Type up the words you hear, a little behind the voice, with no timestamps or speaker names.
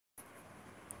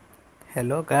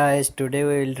Hello guys, today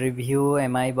we will review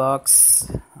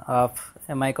Mibox of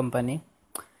Mi company,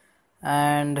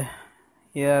 and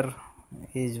here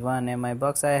is one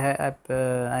Mibox.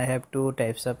 I have two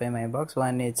types of Mibox.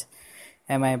 One is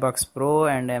Mibox Pro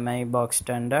and Mibox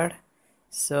Standard.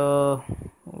 So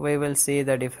we will see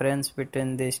the difference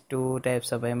between these two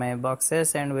types of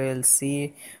Miboxes, and we will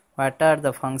see what are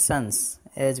the functions.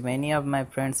 As many of my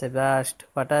friends have asked,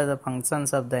 what are the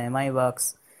functions of the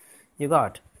Mibox you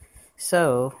got.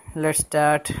 So let's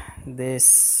start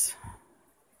this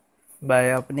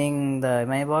by opening the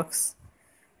Mibox.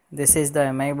 This is the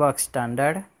Mibox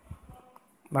standard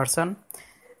version,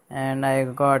 and I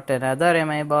got another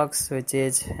Mibox which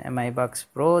is Mibox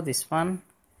Pro, this one,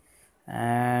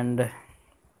 and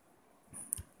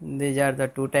these are the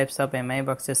two types of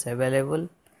Miboxes available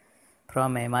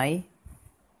from Mi.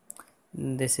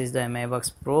 This is the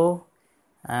Mibox Pro,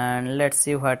 and let's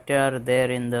see what are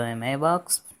there in the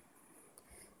Mibox.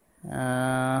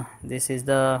 This is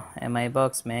the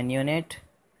Mibox main unit.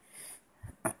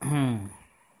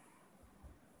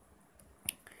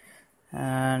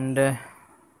 And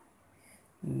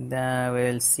we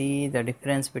will see the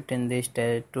difference between these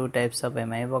two types of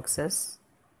Miboxes.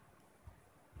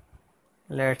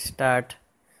 Let's start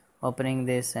opening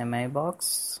this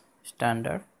Mibox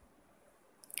standard.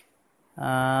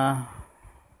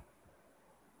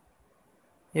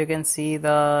 You can see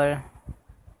the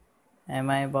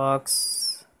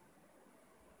Mibox.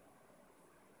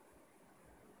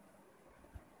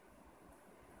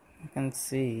 You can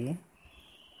see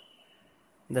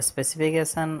the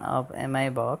specification of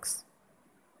Mibox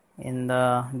in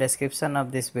the description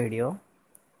of this video.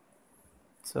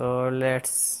 So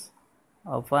let's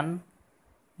open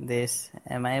this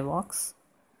Mibox.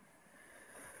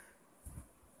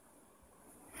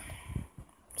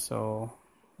 So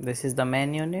this is the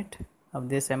main unit of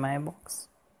this Mibox.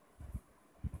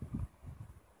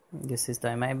 This is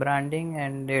the Mi branding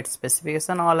and its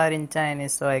specification. All are in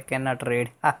Chinese, so I cannot read.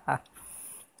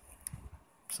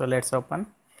 So let's open.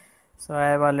 So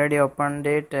I have already opened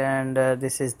it, and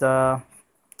this is the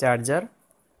charger.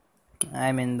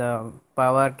 I mean the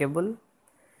power cable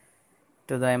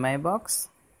to the Mibox,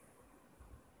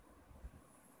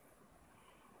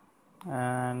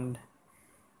 and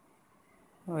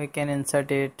we can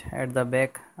insert it at the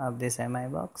back of this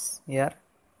Mibox here,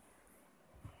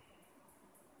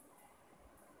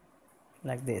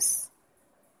 like this.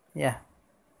 Yeah,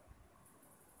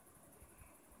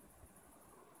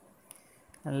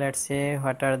 and let's see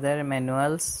what are their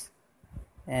manuals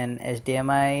and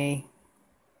HDMI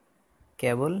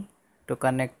cable to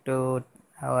connect to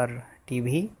our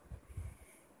TV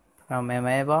from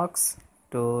Mibox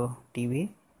to TV.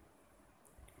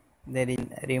 There is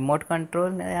remote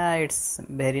control. Yeah, it's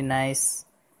very nice,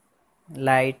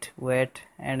 lightweight,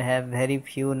 and have very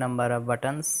few number of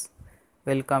buttons.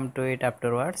 We'll come to it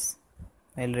afterwards.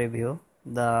 We'll review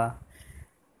the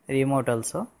remote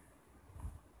also.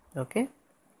 Okay,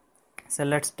 so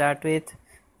let's start with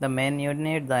the main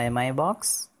unit, the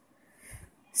Mibox.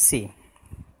 See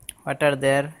what are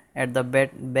there at the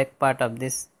back part of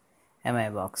this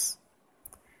Mibox.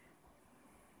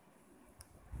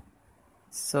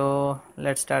 So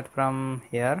let's start from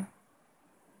here.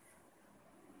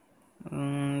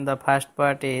 The first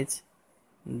part is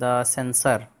the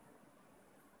sensor,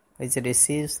 which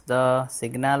receives the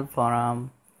signal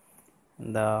from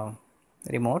the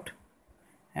remote,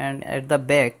 and at the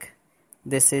back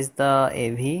this is the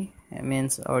AV,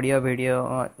 means audio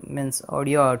video, means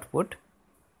audio output.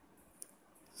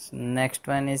 So next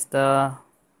one is the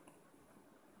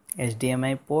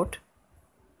HDMI port.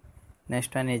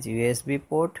 Next one is USB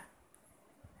port,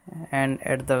 and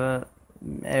at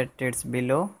its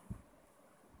below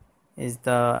is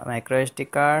the micro SD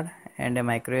card and a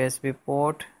micro USB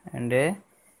port and a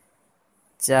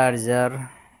charger.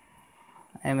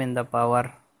 I mean the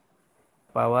power.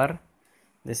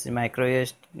 This is micro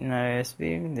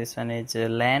USB. This one is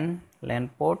LAN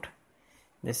port.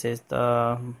 This is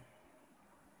the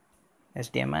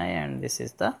HDMI, and this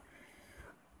is the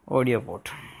audio port.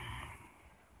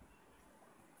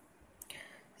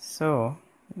 So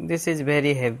this is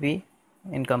very heavy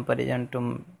in comparison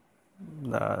to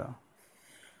the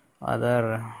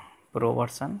other Pro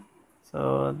version.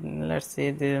 So let's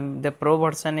see, the Pro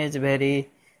version is very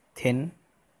thin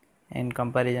in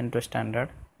comparison to standard.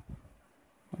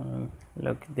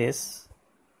 Look this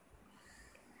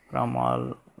from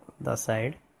all the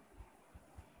side.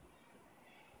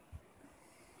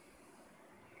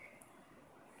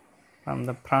 From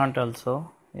the front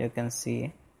also you can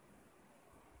see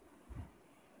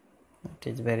it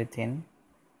is very thin.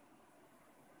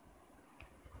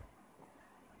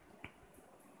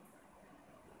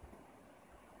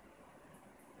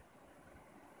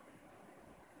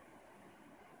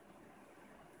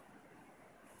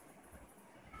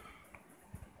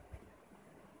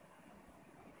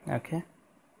 Okay,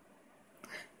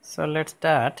 so let's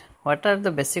start. What are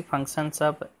the basic functions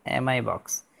of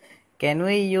Mibox? Can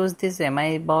we use this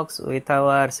Mibox with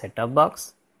our set-top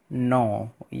box?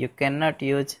 No, you cannot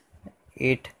use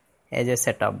it as a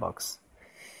set-top box.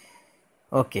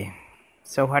 Okay,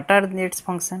 so what are its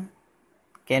function?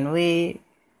 Can we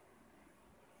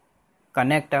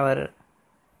connect our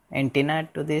antenna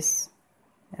to this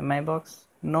Mibox?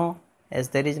 No, as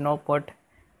there is no port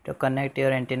to connect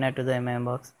your antenna to the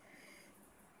Mibox.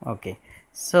 Okay,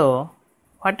 so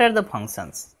what are the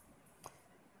functions?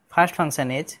 First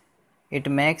function is it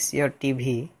makes your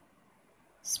TV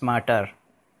smarter.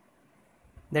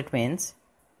 That means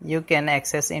you can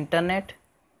access internet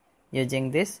using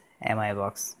this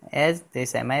Mibox, as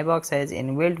this Mibox has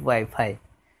inbuilt Wi-Fi.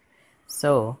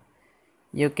 So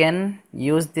you can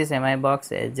use this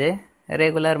Mibox as a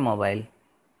regular mobile.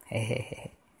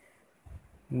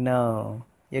 No,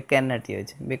 you cannot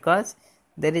use because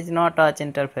there is no touch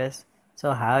interface.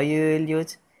 So how you will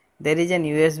use? There is an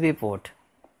USB port.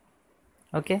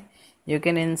 Okay, you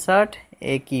can insert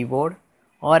a keyboard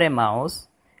or a mouse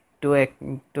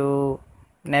to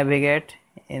navigate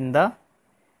in the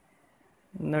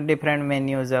different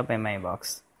menus of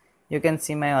Mibox. You can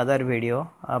see my other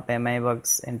video of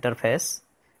Mibox interface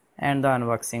and the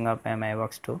unboxing of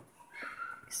Mibox too.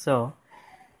 So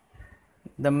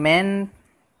the main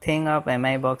thing of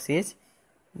Mibox is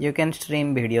you can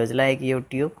stream videos like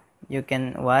YouTube. You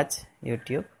can watch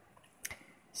YouTube.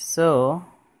 So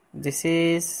this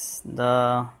is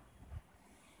the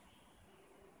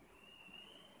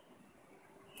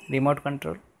remote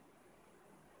control.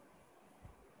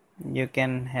 You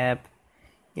can have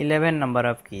 11 number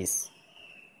of keys,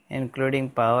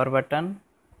 including power button,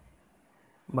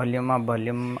 volume up,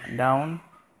 volume down,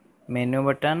 menu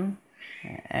button,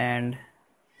 and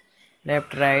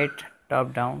left, right,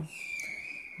 top, down.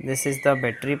 This is the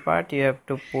battery part. You have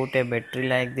to put a battery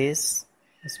like this,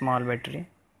 a small battery.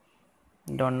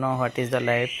 Don't know what is the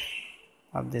life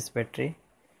of this battery,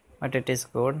 but it is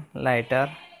good.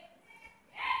 Lighter.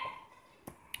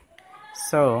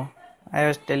 So I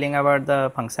was telling about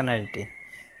the functionality.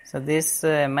 So this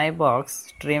Mibox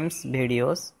streams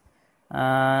videos.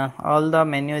 All the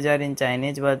menus are in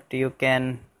Chinese, but you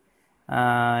can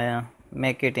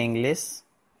make it English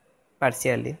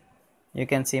partially. You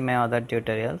can see my other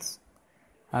tutorials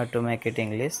how to make it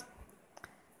English.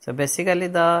 So basically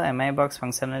the Mibox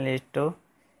functionality is to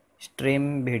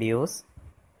stream videos.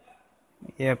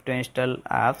 You have to install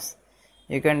apps.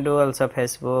 You can do also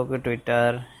Facebook,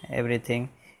 Twitter, everything.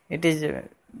 It is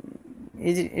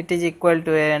equal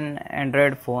to an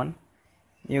Android phone.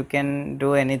 You can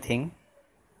do anything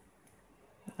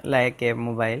like a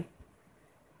mobile.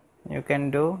 You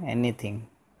can do anything.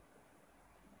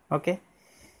 Okay,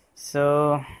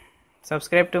 so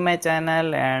subscribe to my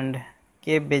channel and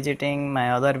keep visiting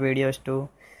my other videos too,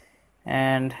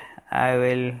 and I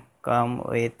will come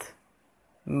with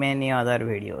many other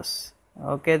videos.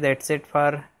 Okay, that's it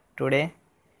for today.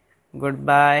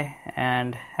 Goodbye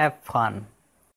and have fun.